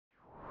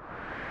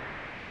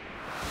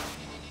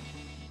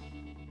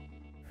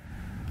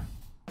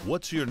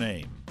What's your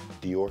name?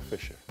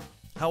 Fischer.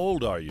 How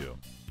old are you?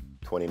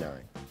 29.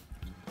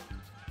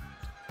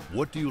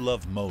 What do you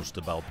love most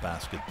about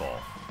basketball?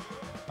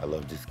 I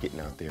love just getting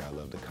out there. I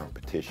love the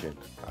competition.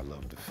 I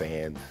love the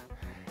fans.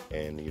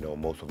 And,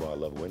 most of all, I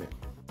love winning.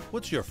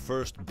 What's your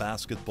first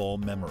basketball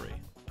memory?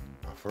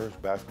 My first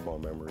basketball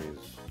memory is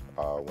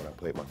when I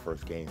played my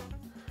first game.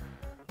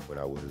 When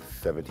I was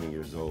 17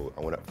 years old, I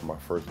went up for my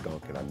first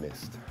dunk and I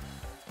missed.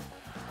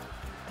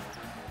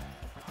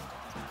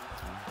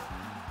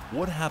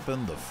 What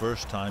happened the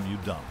first time you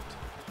dunked?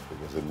 It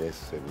was a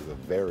miss. It was a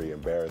very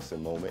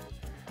embarrassing moment.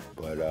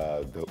 But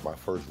my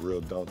first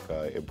real dunk,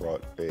 it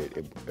brought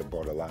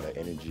a lot of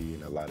energy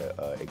and a lot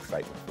of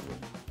excitement for me.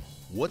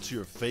 What's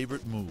your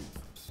favorite move?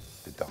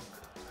 The dunk.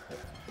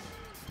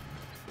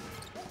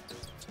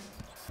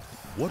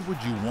 What would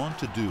you want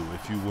to do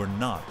if you were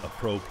not a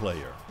pro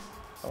player?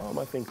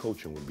 I think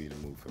coaching would be the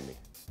move for me.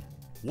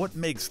 What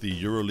makes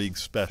the EuroLeague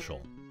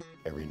special?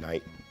 Every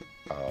night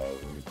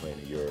when you play in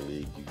the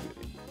EuroLeague,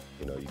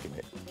 you can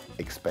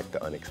expect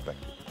the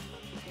unexpected.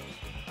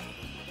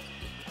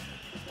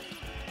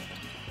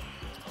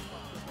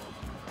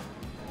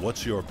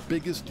 What's your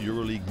biggest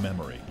EuroLeague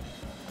memory?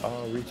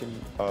 Reaching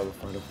the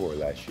Final Four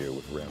last year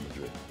with Real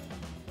Madrid.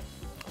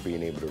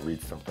 Being able to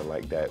reach something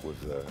like that was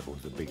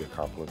a big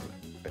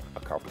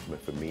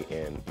accomplishment for me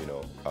and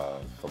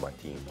for my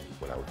team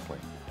when I was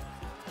playing.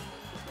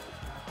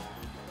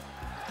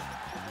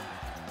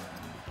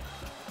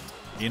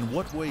 In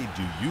what way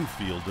do you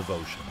feel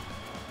devotion?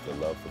 The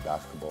love for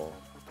basketball,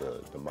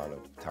 the amount of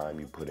time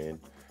you put in,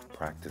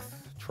 practice,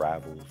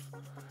 travels,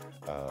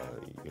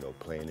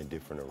 playing in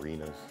different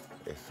arenas.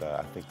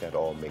 I think that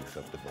all makes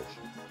up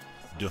devotion.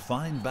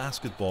 Define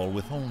basketball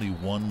with only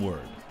one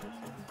word.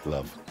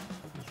 Love.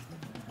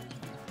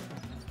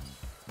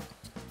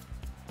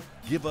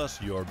 Give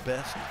us your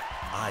best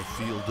I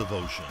feel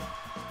devotion.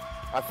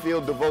 I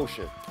feel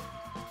devotion.